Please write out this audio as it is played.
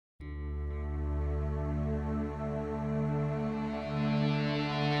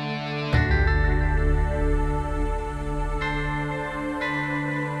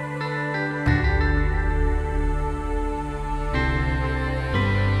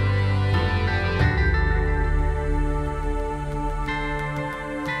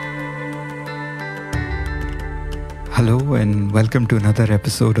Hello and welcome to another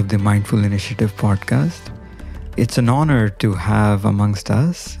episode of the Mindful Initiative podcast. It's an honor to have amongst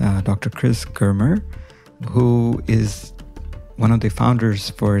us Dr. Chris Germer, who is one of the founders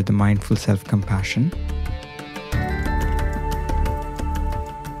for the Mindful Self-Compassion. A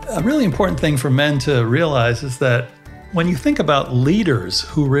really important thing for men to realize is that when you think about leaders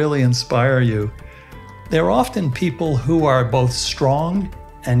who really inspire you, they're often people who are both strong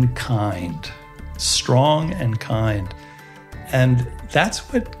and kind. Strong and kind. And that's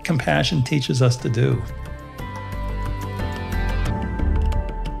what compassion teaches us to do.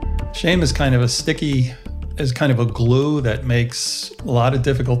 Shame is kind of a glue that makes a lot of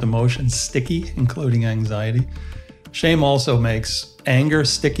difficult emotions sticky, including anxiety. Shame also makes anger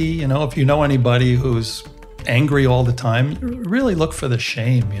sticky. If you know anybody who's angry all the time, really look for the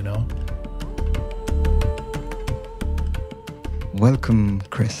shame, Welcome,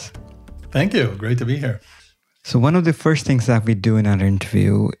 Chris. Thank you. Great to be here. So one of the first things that we do in our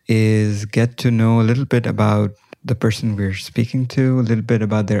interview is get to know a little bit about the person we're speaking to, a little bit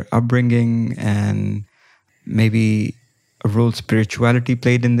about their upbringing and maybe a role spirituality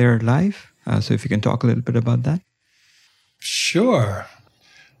played in their life. So if you can talk a little bit about that. Sure.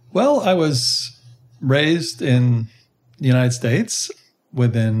 Well, I was raised in the United States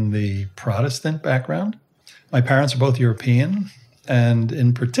within the Protestant background. My parents are both European. And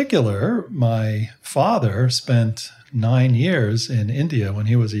in particular, my father spent 9 years in India when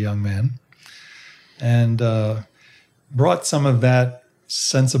he was a young man and brought some of that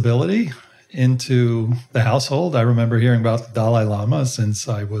sensibility into the household. I remember hearing about the Dalai Lama since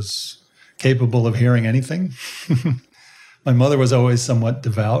I was capable of hearing anything. My mother was always somewhat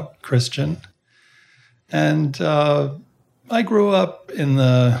devout Christian. And I grew up in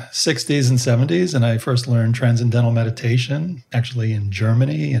the 60s and 70s, and I first learned transcendental meditation, actually in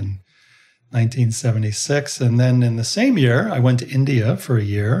Germany in 1976. And then in the same year, I went to India for a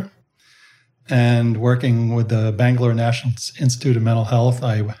year. And working with the Bangalore National Institute of Mental Health,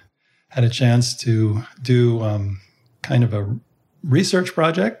 I had a chance to do kind of a research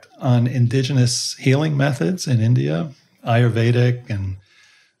project on indigenous healing methods in India, Ayurvedic and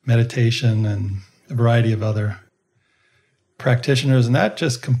meditation and a variety of other practitioners, and that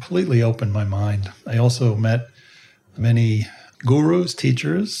just completely opened my mind. I also met many gurus,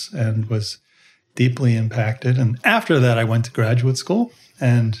 teachers, and was deeply impacted. And after that, I went to graduate school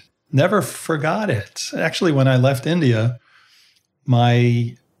and never forgot it. Actually, when I left India,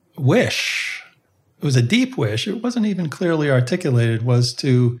 my wish, it was a deep wish, it wasn't even clearly articulated, was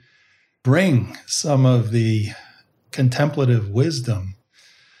to bring some of the contemplative wisdom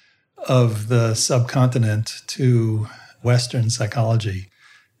of the subcontinent to Western psychology.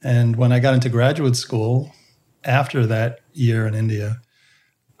 And when I got into graduate school, after that year in India,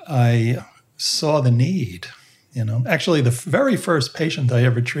 I saw the need. Actually, the very first patient I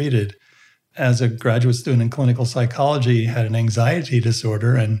ever treated as a graduate student in clinical psychology had an anxiety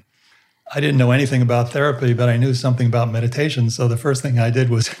disorder, and I didn't know anything about therapy, but I knew something about meditation. So the first thing I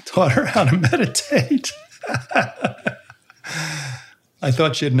did was taught her how to meditate. I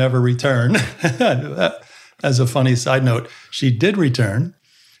thought she'd never return. As a funny side note, she did return.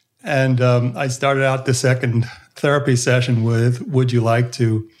 And I started out the second therapy session with, would you like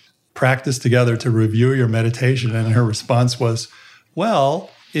to practice together to review your meditation? And her response was, well,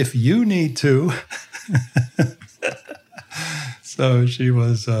 if you need to. So she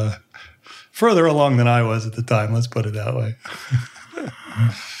was further along than I was at the time, let's put it that way.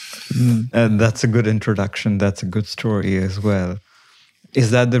 And that's a good introduction. That's a good story as well.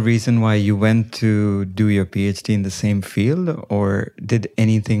 Is that the reason why you went to do your PhD in the same field, or did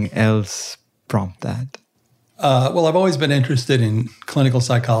anything else prompt that? Well, I've always been interested in clinical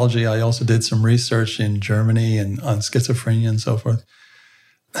psychology. I also did some research in Germany and on schizophrenia and so forth.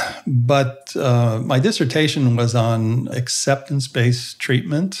 But my dissertation was on acceptance-based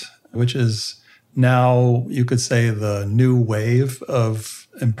treatment, which is now, you could say, the new wave of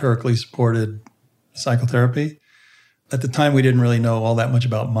empirically supported psychotherapy. At the time, we didn't really know all that much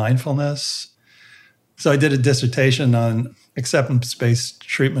about mindfulness. So I did a dissertation on acceptance-based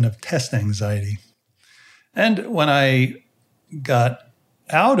treatment of test anxiety. And when I got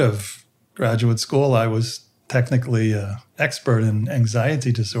out of graduate school, I was technically an expert in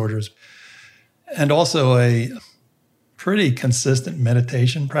anxiety disorders and also a pretty consistent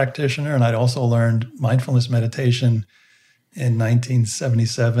meditation practitioner. And I'd also learned mindfulness meditation in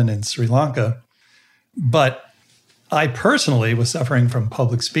 1977 in Sri Lanka. But I personally was suffering from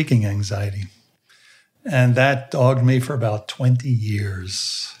public speaking anxiety. And that dogged me for about 20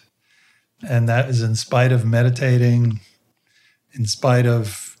 years. And that is in spite of meditating, in spite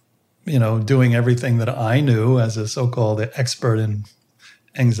of doing everything that I knew as a so-called expert in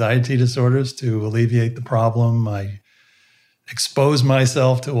anxiety disorders to alleviate the problem. I exposed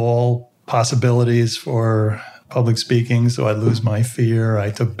myself to all possibilities for public speaking so I'd lose my fear.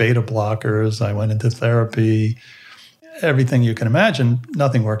 I took beta blockers. I went into therapy. Everything you can imagine,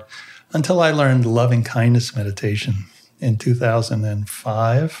 nothing worked until I learned loving kindness meditation in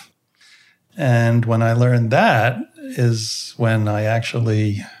 2005. And when I learned that is when I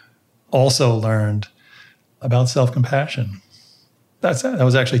actually also learned about self-compassion. That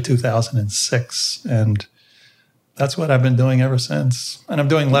was actually 2006. And that's what I've been doing ever since. And I'm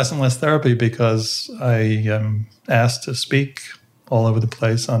doing less and less therapy because I am asked to speak all over the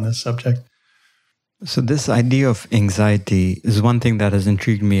place on this subject. So this idea of anxiety is one thing that has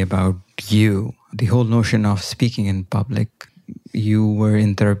intrigued me about you. The whole notion of speaking in public. You were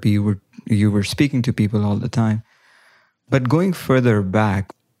in therapy, you were speaking to people all the time. But going further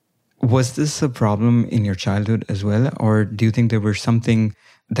back, was this a problem in your childhood as well? Or do you think there was something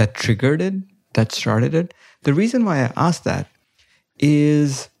that triggered it, that started it? The reason why I asked that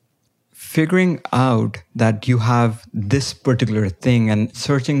is figuring out that you have this particular thing and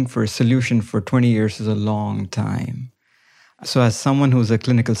searching for a solution for 20 years is a long time. So as someone who's a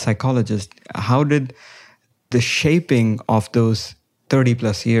clinical psychologist, how did the shaping of those 30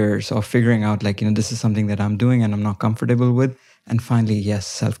 plus years of figuring out this is something that I'm doing and I'm not comfortable with, and finally, yes,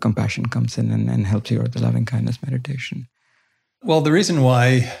 self-compassion comes in and helps you with the loving kindness meditation? Well, the reason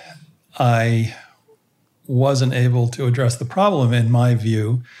why I wasn't able to address the problem, in my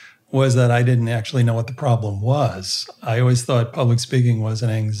view, was that I didn't actually know what the problem was. I always thought public speaking was an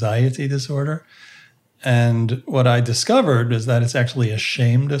anxiety disorder. And what I discovered is that it's actually a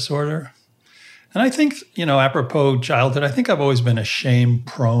shame disorder. And I think, apropos childhood, I think I've always been a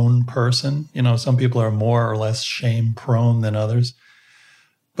shame-prone person. Some people are more or less shame-prone than others.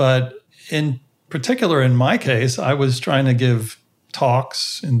 But in particular, in my case, I was trying to give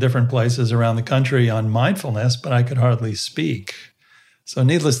talks in different places around the country on mindfulness, but I could hardly speak. So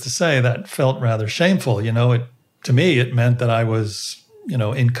needless to say, that felt rather shameful. To me, it meant that I was,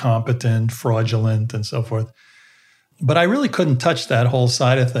 incompetent, fraudulent, and so forth. But I really couldn't touch that whole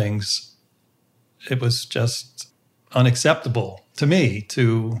side of things. It was just unacceptable to me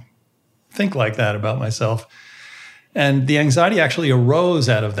to think like that about myself. And the anxiety actually arose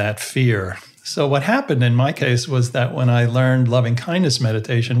out of that fear. So what happened in my case was that when I learned loving kindness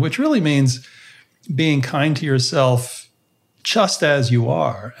meditation, which really means being kind to yourself just as you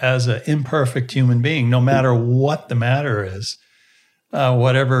are, as an imperfect human being, no matter what the matter is,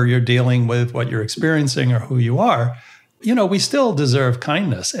 whatever you're dealing with, what you're experiencing, or who you are, we still deserve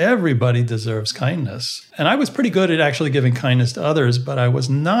kindness. Everybody deserves kindness. And I was pretty good at actually giving kindness to others, but I was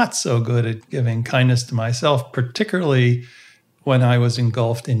not so good at giving kindness to myself, particularly when I was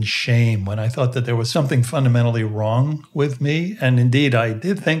engulfed in shame, when I thought that there was something fundamentally wrong with me. And indeed, I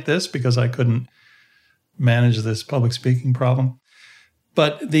did think this because I couldn't manage this public speaking problem.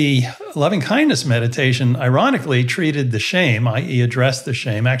 But the loving kindness meditation, ironically, treated the shame, i.e. addressed the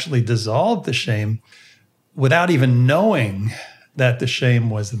shame, actually dissolved the shame without even knowing that the shame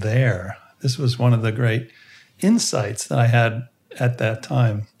was there. This was one of the great insights that I had at that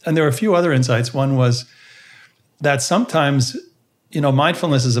time. And there were a few other insights. One was that sometimes,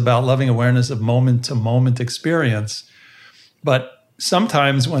 mindfulness is about loving awareness of moment-to-moment experience. But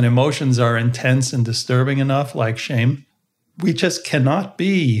sometimes when emotions are intense and disturbing enough, like shame, we just cannot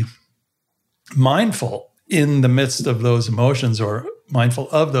be mindful in the midst of those emotions or mindful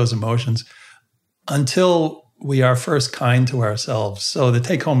of those emotions until we are first kind to ourselves. So the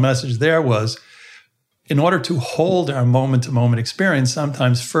take-home message there was, in order to hold our moment-to-moment experience,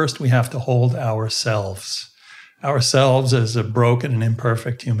 sometimes first we have to hold ourselves as a broken and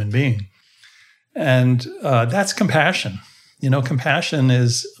imperfect human being. And that's compassion. Compassion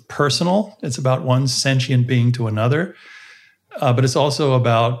is personal. It's about one sentient being to another, but it's also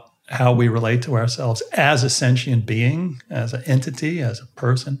about how we relate to ourselves as a sentient being, as an entity, as a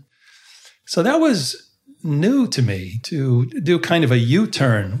person. So that was new to me, to do kind of a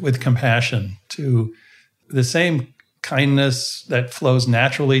U-turn with compassion, to the same kindness that flows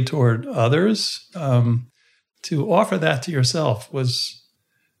naturally toward others, to offer that to yourself was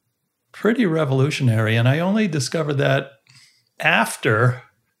pretty revolutionary. And I only discovered that after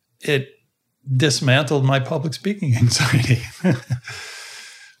it dismantled my public speaking anxiety.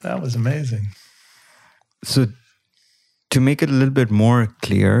 That was amazing. So to make it a little bit more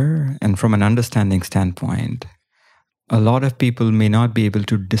clear and from an understanding standpoint, a lot of people may not be able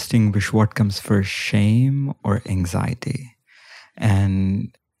to distinguish what comes first, shame or anxiety.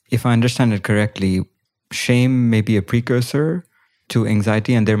 And if I understand it correctly, shame may be a precursor to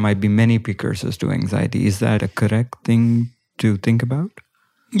anxiety, and there might be many precursors to anxiety. Is that a correct thing to think about?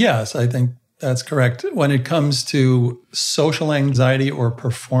 Yes, I think that's correct. When it comes to social anxiety or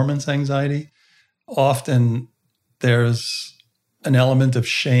performance anxiety, often there's an element of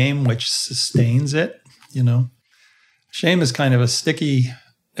shame which sustains it, you know. Shame is kind of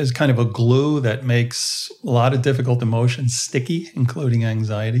a glue that makes a lot of difficult emotions sticky, including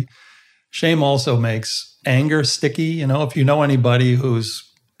anxiety. Shame also makes anger sticky. You know, if you know anybody who's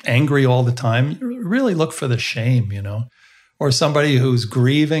angry all the time, really look for the shame, you know. Or somebody who's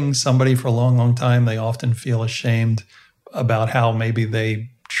grieving somebody for a long, long time, they often feel ashamed about how maybe they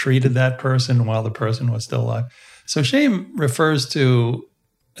treated that person while the person was still alive. So shame refers to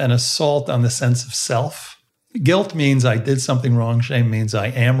an assault on the sense of self. Guilt means I did something wrong. Shame means I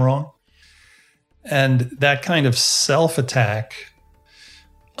am wrong. And that kind of self-attack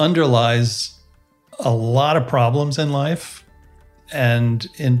underlies a lot of problems in life. And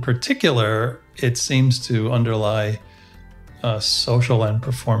in particular, it seems to underlie social and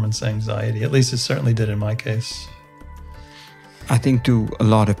performance anxiety. At least it certainly did in my case. I think to a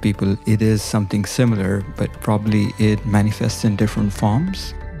lot of people, it is something similar, but probably it manifests in different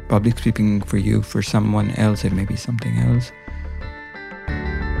forms. Public speaking for you, for someone else, it may be something else.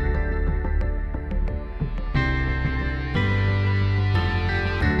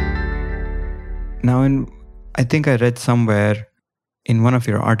 Now, I think I read somewhere in one of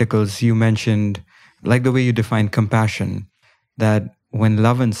your articles, you mentioned, like the way you define compassion, that when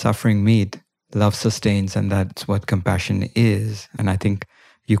love and suffering meet, love sustains, and that's what compassion is. And I think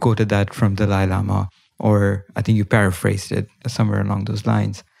you quoted that from Dalai Lama, or I think you paraphrased it somewhere along those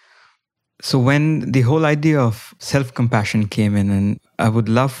lines. So when the whole idea of self-compassion came in, and I would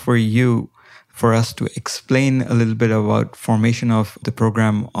love for us to explain a little bit about formation of the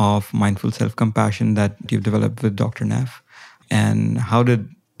program of mindful self-compassion that you've developed with Dr. Neff, and how did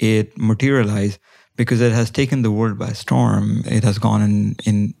it materialize? Because it has taken the world by storm. It has gone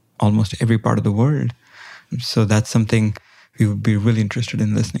in almost every part of the world. So that's something we would be really interested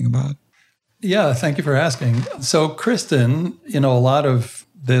in listening about. Yeah, thank you for asking. So Kristen, a lot of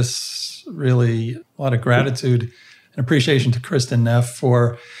gratitude and appreciation to Kristen Neff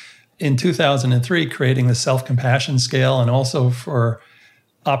for, in 2003, creating the self-compassion scale, and also for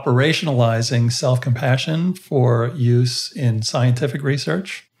operationalizing self-compassion for use in scientific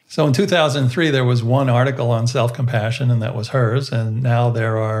research. So in 2003, there was one article on self-compassion, and that was hers. And now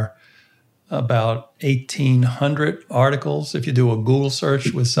there are about 1,800 articles. If you do a Google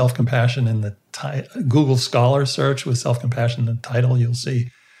search with self-compassion in the Google Scholar search with self-compassion in the title, you'll see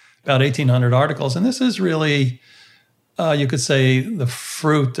about 1,800 articles. And this is really, you could say, the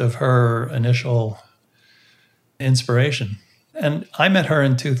fruit of her initial inspiration. And I met her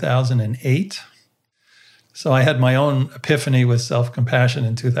in 2008. So I had my own epiphany with self-compassion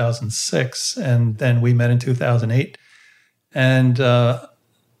in 2006, and then we met in 2008. And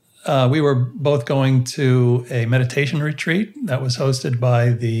we were both going to a meditation retreat that was hosted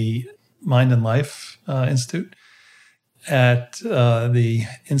by the Mind and Life Institute at the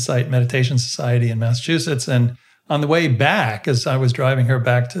Insight Meditation Society in Massachusetts. And on the way back, as I was driving her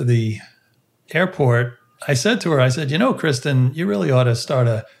back to the airport, I said to her, Kristen, you really ought to start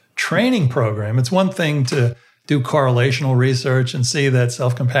a training program. It's one thing to do correlational research and see that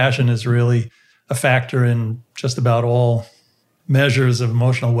self-compassion is really a factor in just about all measures of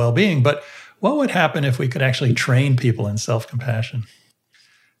emotional well-being. But what would happen if we could actually train people in self-compassion?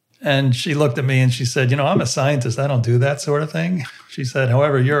 And she looked at me and she said, I'm a scientist. I don't do that sort of thing. She said,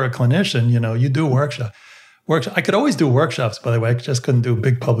 however, you're a clinician, you do workshops. I could always do workshops, by the way. I just couldn't do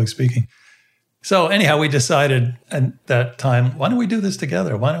big public speaking. So anyhow, we decided at that time, why don't we do this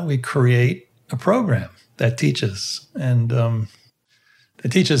together? Why don't we create a program that teaches? And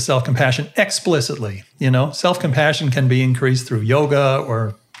it teaches self-compassion explicitly. Self-compassion can be increased through yoga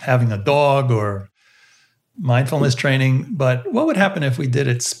or having a dog or mindfulness training. But what would happen if we did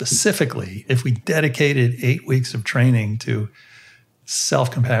it specifically, if we dedicated 8 weeks of training to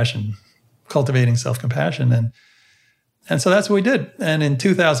self-compassion, cultivating self-compassion? And so that's what we did. And in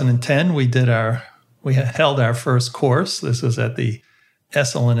 2010, we held our first course. This was at the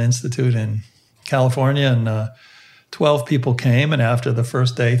Esalen Institute in California, and 12 people came. And after the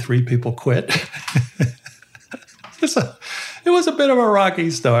first day, 3 people quit. It was a bit of a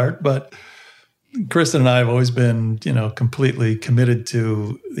rocky start, but Kristen and I have always been, completely committed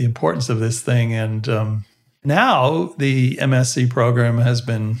to the importance of this thing. And now the MSc program has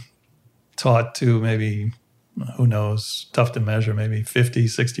been taught to maybe, who knows, tough to measure, maybe 50,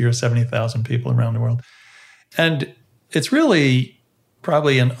 60, or 70,000 people around the world. And it's really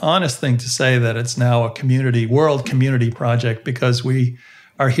probably an honest thing to say that it's now a world community project, because we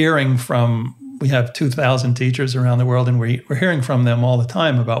are hearing from, we have 2,000 teachers around the world, and we're hearing from them all the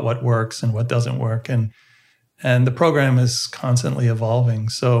time about what works and what doesn't work. And the program is constantly evolving.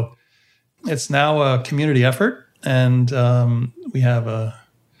 So it's now a community effort. And we have a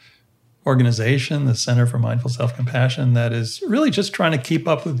organization, the Center for Mindful Self-Compassion, that is really just trying to keep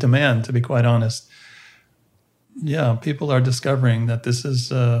up with demand, to be quite honest. Yeah, people are discovering that this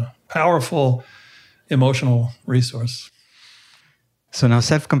is a powerful emotional resource. So now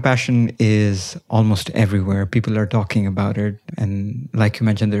self-compassion is almost everywhere. People are talking about it. And like you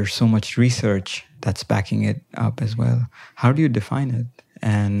mentioned, there's so much research that's backing it up as well. How do you define it?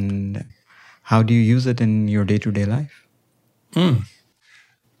 And how do you use it in your day-to-day life?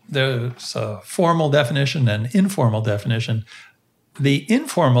 There's a formal definition and informal definition. The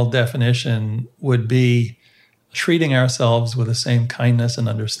informal definition would be treating ourselves with the same kindness and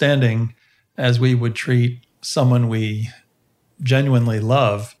understanding as we would treat someone we genuinely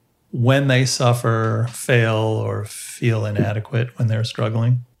love when they suffer, fail, or feel inadequate when they're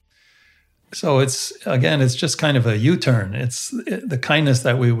struggling. So it's just kind of a U-turn. It's the kindness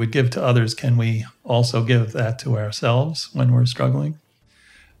that we would give to others. Can we also give that to ourselves when we're struggling?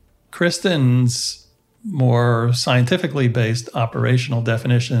 Kristen's more scientifically based operational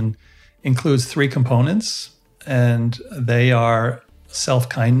definition includes 3 components, and they are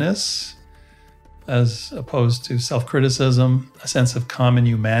self-kindness, as opposed to self-criticism, a sense of common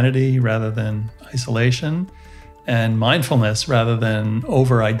humanity rather than isolation, and mindfulness rather than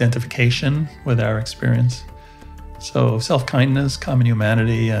over-identification with our experience. So self-kindness, common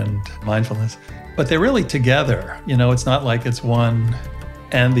humanity, and mindfulness. But they're really together. It's not like it's one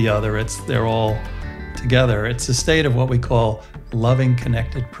and the other. They're all together. It's a state of what we call loving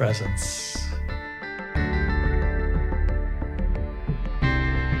connected presence.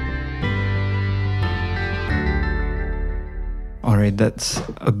 All right, that's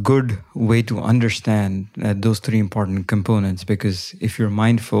a good way to understand those 3 important components, because if you're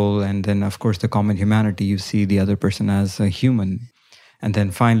mindful, and then of course the common humanity, you see the other person as a human, and then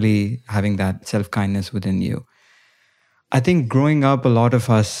finally having that self-kindness within you. I think growing up, a lot of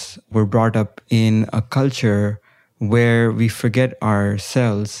us were brought up in a culture where we forget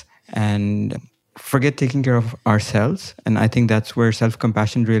ourselves and forget taking care of ourselves. And I think that's where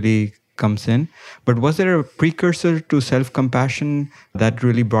self-compassion really comes in. But was there a precursor to self-compassion that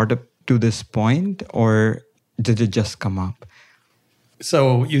really brought up to this point, or did it just come up?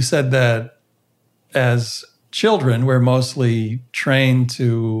 So you said that as children, we're mostly trained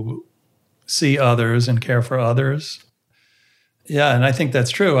to see others and care for others. Yeah, and I think that's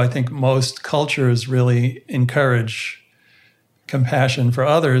true. I think most cultures really encourage compassion for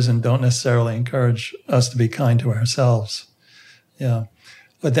others and don't necessarily encourage us to be kind to ourselves. Yeah.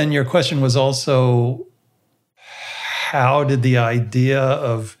 But then your question was also, how did the idea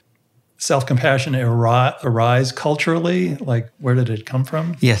of self-compassion arise culturally? Like, where did it come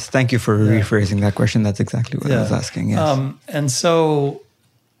from? Yes, thank you for rephrasing that question. That's exactly what I was asking. Yes. And so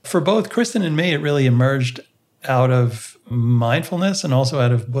for both Kristen and me, it really emerged out of mindfulness and also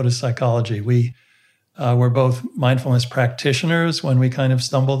out of Buddhist psychology. We were both mindfulness practitioners when we kind of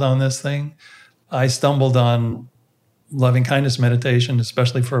stumbled on this thing. I stumbled on loving kindness meditation,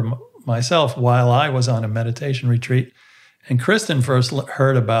 especially for myself, while I was on a meditation retreat. And Kristen first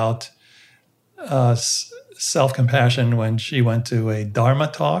heard about self-compassion when she went to a Dharma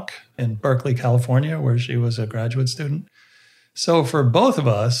talk in Berkeley, California, where she was a graduate student. So for both of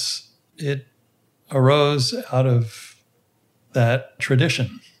us, it arose out of that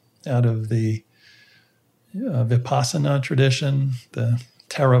tradition, out of the Vipassana tradition, the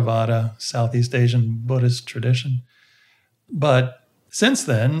Theravada, Southeast Asian Buddhist tradition. But since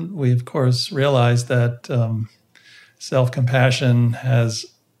then, we, of course, realized that self-compassion has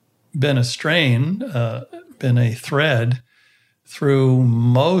been a strain, been a thread through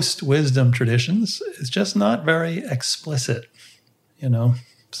most wisdom traditions. It's just not very explicit,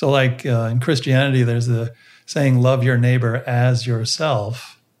 So like in Christianity, there's the saying, love your neighbor as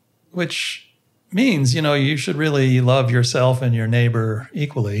yourself, which means, you should really love yourself and your neighbor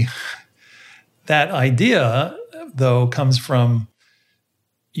equally. That idea, though, comes from,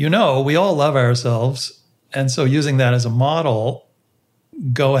 we all love ourselves. And so using that as a model,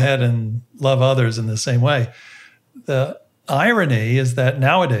 go ahead and love others in the same way. The irony is that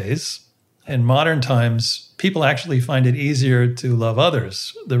nowadays, in modern times, people actually find it easier to love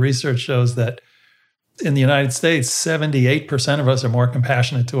others. The research shows that in the United States, 78% of us are more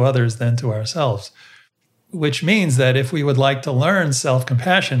compassionate to others than to ourselves, which means that if we would like to learn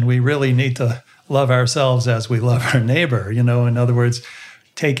self-compassion, we really need to love ourselves as we love our neighbor. In other words,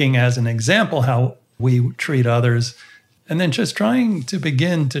 taking as an example how we treat others, and then just trying to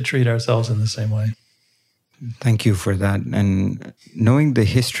begin to treat ourselves in the same way. Thank you for that. And knowing the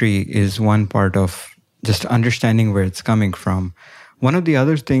history is one part of just understanding where it's coming from. One of the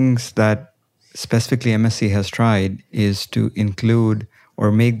other things that specifically MSc has tried is to include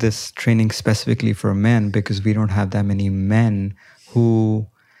or make this training specifically for men, because we don't have that many men who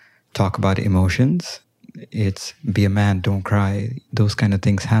talk about emotions. It's be a man, don't cry. Those kind of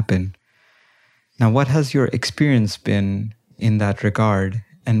things happen. Now, what has your experience been in that regard?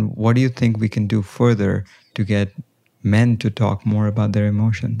 And what do you think we can do further to get men to talk more about their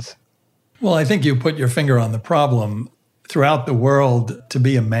emotions? Well, I think you put your finger on the problem. Throughout the world, to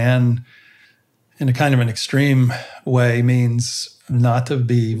be a man in a kind of an extreme way means not to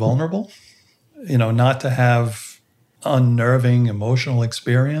be vulnerable, not to have unnerving emotional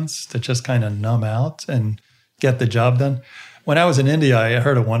experience, to just kind of numb out and get the job done. When I was in India, I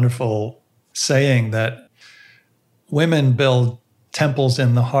heard a wonderful saying that women build temples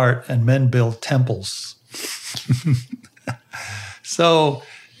in the heart and men build temples. So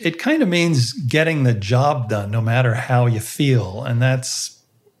it kind of means getting the job done no matter how you feel. And that's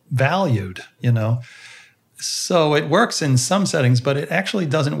valued, So it works in some settings, but it actually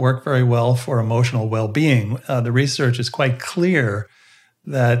doesn't work very well for emotional well-being. The research is quite clear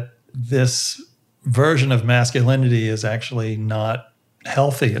that this version of masculinity is actually not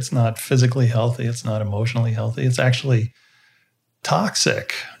healthy. It's not physically healthy. It's not emotionally healthy. It's actually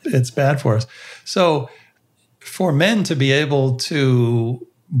toxic. It's bad for us. So for men to be able to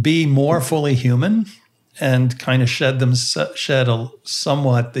be more fully human and kind of shed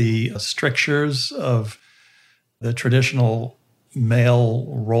somewhat the strictures of the traditional male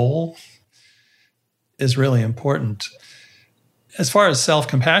role is really important. As far as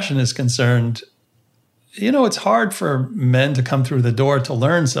self-compassion is concerned, it's hard for men to come through the door to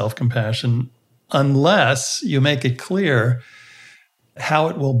learn self-compassion unless you make it clear how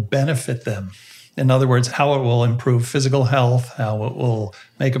it will benefit them. In other words, how it will improve physical health, how it will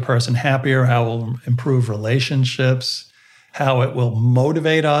make a person happier, how it will improve relationships, how it will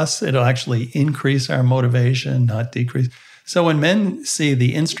motivate us. It'll actually increase our motivation, not decrease. So when men see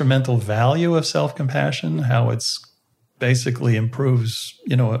the instrumental value of self-compassion, how it's basically improves,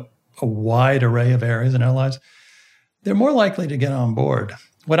 a wide array of areas in our lives, they're more likely to get on board.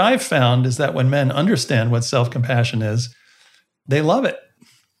 What I've found is that when men understand what self-compassion is, they love it.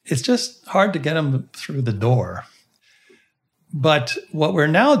 It's just hard to get them through the door. But what we're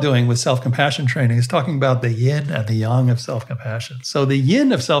now doing with self-compassion training is talking about the yin and the yang of self-compassion. So the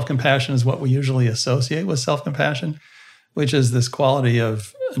yin of self-compassion is what we usually associate with self-compassion, which is this quality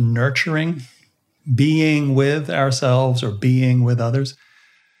of nurturing, being with ourselves or being with others.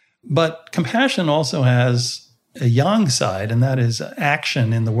 But compassion also has a yang side, and that is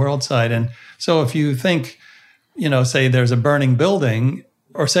action in the world side. And so if you think, say there's a burning building,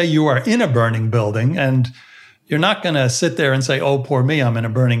 or say you are in a burning building, and you're not going to sit there and say, oh, poor me, I'm in a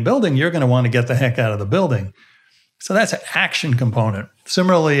burning building. You're going to want to get the heck out of the building. So that's an action component.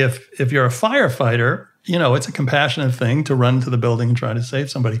 Similarly, if you're a firefighter, it's a compassionate thing to run to the building and try to save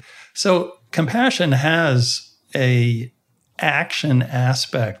somebody. So compassion has a action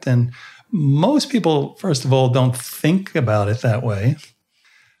aspect. And most people, first of all, don't think about it that way.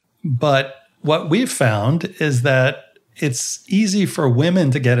 But what we've found is that it's easy for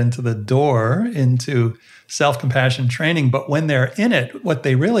women to get into the door into self-compassion training, but when they're in it, what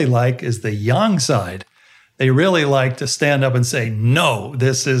they really like is the yang side. They really like to stand up and say, no,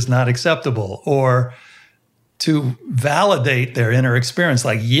 this is not acceptable, or to validate their inner experience,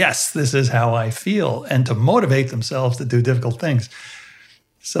 like, yes, this is how I feel, and to motivate themselves to do difficult things.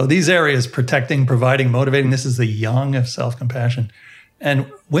 So these areas, protecting, providing, motivating, this is the yang of self-compassion. And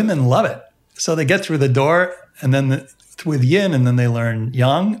women love it. So they get through the door and then with yin, and then they learn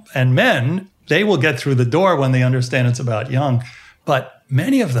yang. And men, they will get through the door when they understand it's about yang. But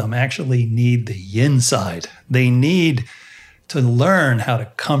many of them actually need the yin side. They need to learn how to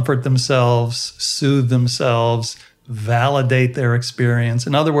comfort themselves, soothe themselves, validate their experience.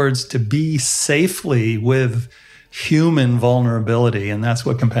 In other words, to be safely with human vulnerability. And that's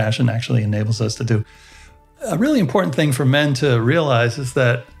what compassion actually enables us to do. A really important thing for men to realize is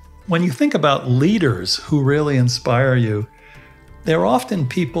that when you think about leaders who really inspire you, they're often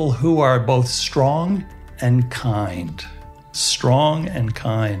people who are both strong and kind. Strong and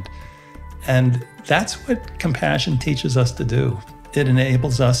kind. And that's what compassion teaches us to do. It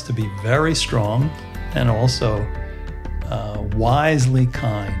enables us to be very strong and also wisely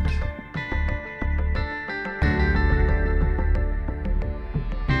kind.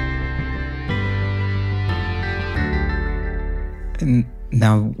 And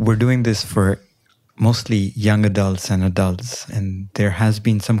now we're doing this for mostly young adults and adults. And there has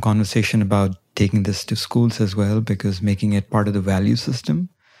been some conversation about taking this to schools as well, because making it part of the value system,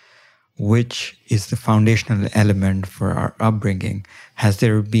 which is the foundational element for our upbringing. Has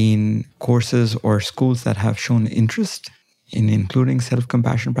there been courses or schools that have shown interest in including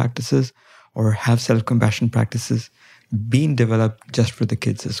self-compassion practices, or have self-compassion practices been developed just for the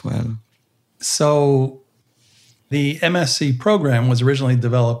kids as well? So the MSc program was originally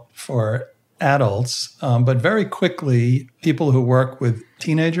developed for adults, but very quickly, people who work with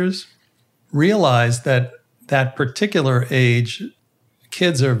teenagers realized that that particular age,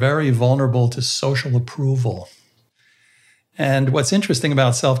 kids are very vulnerable to social approval. And what's interesting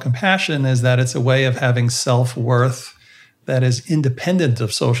about self-compassion is that it's a way of having self-worth that is independent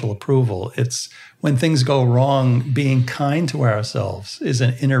of social approval. It's when things go wrong, being kind to ourselves is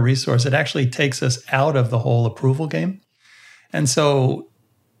an inner resource. It actually takes us out of the whole approval game. And so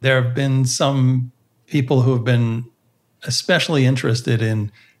there have been some people who have been especially interested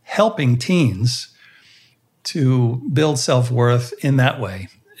in helping teens to build self-worth in that way.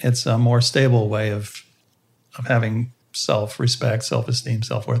 It's a more stable way of having self-respect, self-esteem,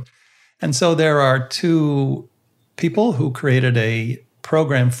 self-worth. And so there are two people who created a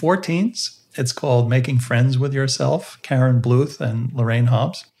program for teens. It's called Making Friends with Yourself, Karen Bluth and Lorraine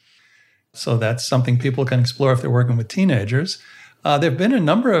Hobbs. So that's something people can explore if they're working with teenagers. There have been a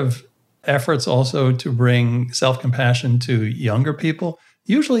number of efforts also to bring self-compassion to younger people.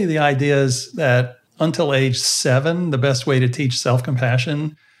 Usually the idea is that until age 7, the best way to teach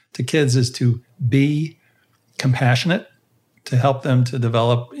self-compassion to kids is to be compassionate, to help them to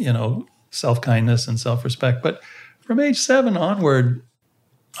develop, self-kindness and self-respect. But from age 7 onward,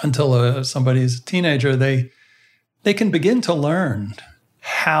 until somebody's a teenager, they can begin to learn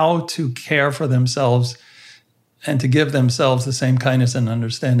how to care for themselves and to give themselves the same kindness and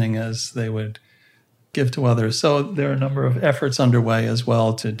understanding as they would give to others. So there are a number of efforts underway as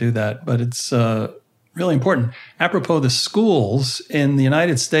well to do that, but it's really important. Apropos the schools, in the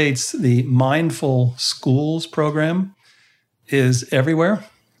United States, the Mindful Schools program is everywhere.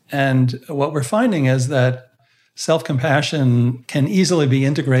 And what we're finding is that self-compassion can easily be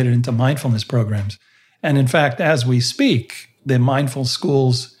integrated into mindfulness programs. And in fact, as we speak, the Mindful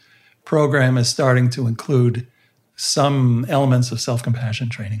Schools program is starting to include some elements of self-compassion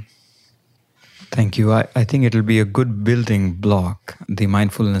training. Thank you. I think it'll be a good building block, the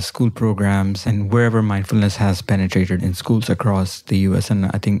mindfulness school programs, and wherever mindfulness has penetrated in schools across the US and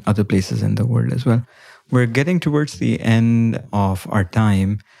I think other places in the world as well. We're getting towards the end of our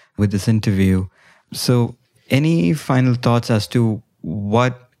time with this interview. So any final thoughts as to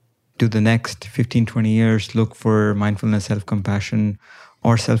what do the next 15, 20 years look for mindfulness, self-compassion,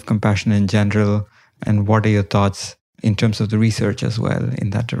 or self-compassion in general? And what are your thoughts in terms of the research as well in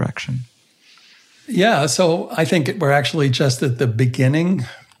that direction? Yeah, so I think we're actually just at the beginning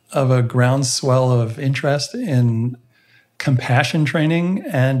of a groundswell of interest in compassion training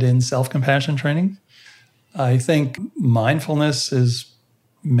and in self-compassion training. I think mindfulness is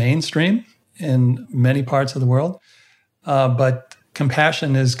mainstream in many parts of the world, but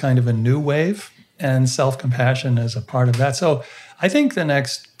compassion is kind of a new wave, and self-compassion is a part of that. So I think the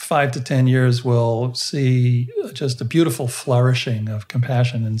next 5 to 10 years will see just a beautiful flourishing of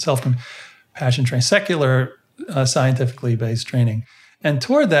compassion and self-compassion training, secular, scientifically based training. And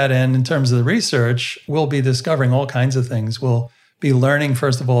toward that end, in terms of the research, we'll be discovering all kinds of things. We'll be learning,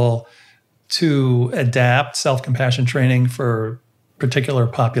 first of all, to adapt self-compassion training for particular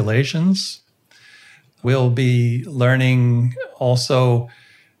populations. We'll be learning also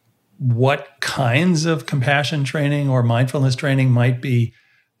what kinds of compassion training or mindfulness training might be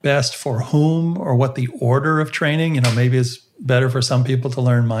best for whom, or what the order of training. Maybe it's better for some people to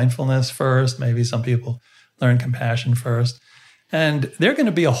learn mindfulness first. Maybe some people learn compassion first. And there are going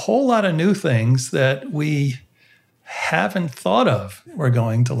to be a whole lot of new things that we haven't thought of we're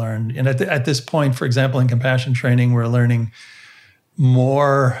going to learn. And at this point, for example, in compassion training, we're learning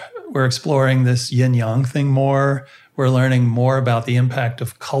more. We're exploring this yin-yang thing more. We're learning more about the impact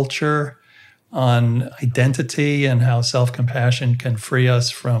of culture on identity and how self-compassion can free us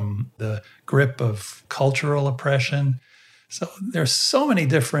from the grip of cultural oppression. So there's so many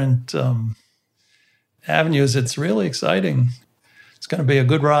different avenues. It's really exciting. It's going to be a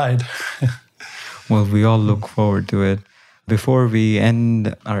good ride. Well, we all look forward to it. Before we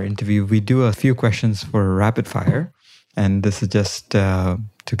end our interview, we do a few questions for rapid fire. And this is just to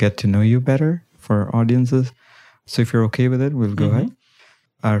get to know you better for audiences. So if you're okay with it, we'll go ahead.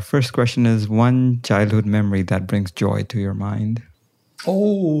 Our first question is one childhood memory that brings joy to your mind.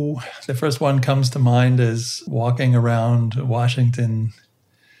 Oh, the first one comes to mind is walking around Washington,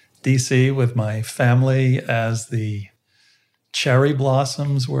 D.C. with my family as the cherry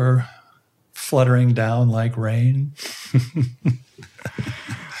blossoms were fluttering down like rain.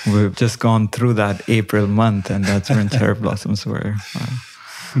 We've just gone through that April month, and that's when cherry blossoms were.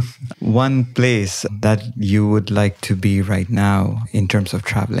 One place that you would like to be right now in terms of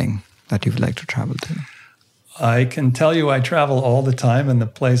traveling, that you'd like to travel to? I can tell you I travel all the time, and the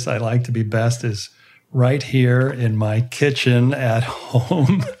place I like to be best is right here in my kitchen at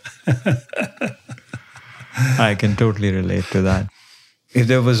home. I can totally relate to that. If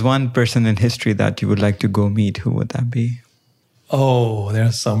there was one person in history that you would like to go meet, who would that be? Oh,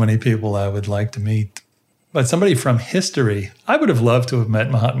 there's so many people I would like to meet. But somebody from history, I would have loved to have met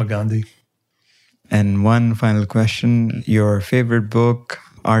Mahatma Gandhi. And one final question, your favorite book,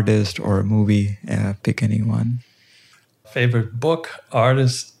 artist, or movie? Pick any one. Favorite book,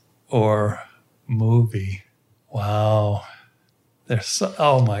 artist, or movie? Wow.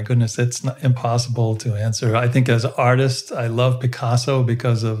 Oh my goodness, it's impossible to answer. I think as an artist, I love Picasso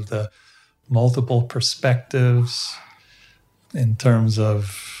because of the multiple perspectives. In terms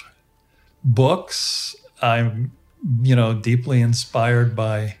of books, I'm, deeply inspired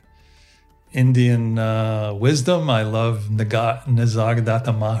by Indian wisdom. I love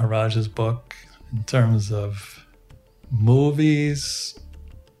Nisargadatta Maharaja's book. In terms of movies,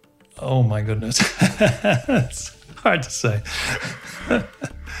 oh my goodness, it's hard to say.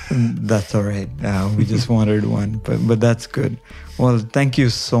 That's all right. We just wanted one, but that's good. Well, thank you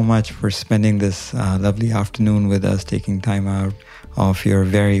so much for spending this lovely afternoon with us, taking time out of your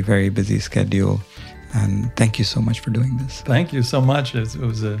very, very busy schedule. And thank you so much for doing this. Thank you so much. It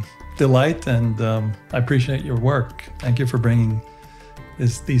was a delight, and I appreciate your work. Thank you for bringing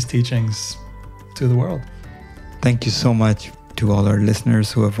these teachings to the world. Thank you so much to all our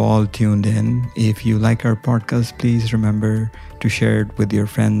listeners who have all tuned in. If you like our podcast, please remember to share it with your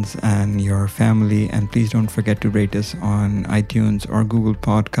friends and your family. And please don't forget to rate us on iTunes or Google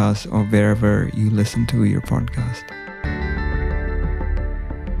Podcasts or wherever you listen to your podcast.